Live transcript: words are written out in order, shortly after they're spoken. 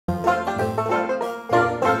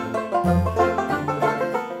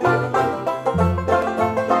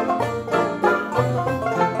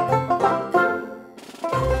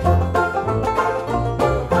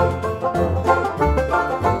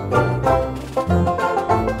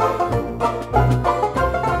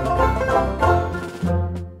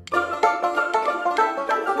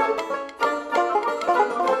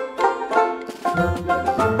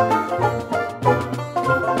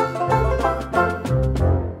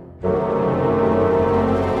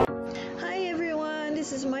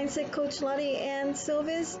Coach Lottie Ann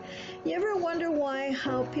Silvis. You ever wonder why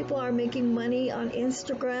how people are making money on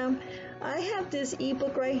Instagram? I have this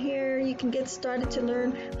ebook right here. You can get started to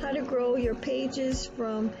learn how to grow your pages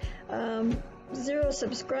from 0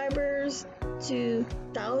 subscribers to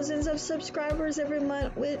thousands of subscribers every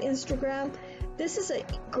month with Instagram. This is a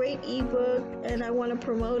great ebook and I want to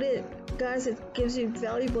promote it. Guys, it gives you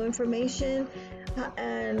valuable information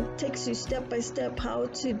and takes you step by step how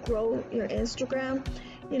to grow your Instagram.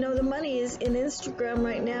 You know, the money is in Instagram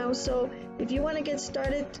right now, so if you want to get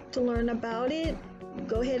started to learn about it,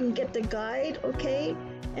 go ahead and get the guide, okay?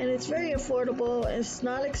 And it's very affordable. It's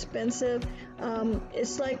not expensive.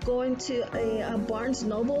 It's like going to a Barnes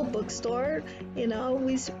Noble bookstore. You know,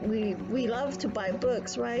 we love to buy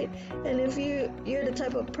books, right? And if you're the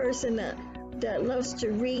type of person that loves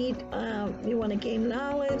to read, you want to gain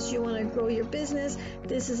knowledge, you want to grow your business,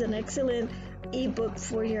 this is an excellent ebook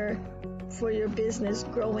for your business,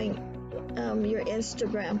 growing your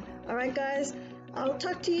Instagram. All right, guys, I'll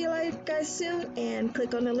talk to you guys soon, and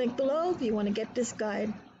click on the link below if you want to get this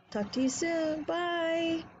guide. Talk to you soon.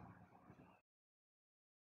 Bye.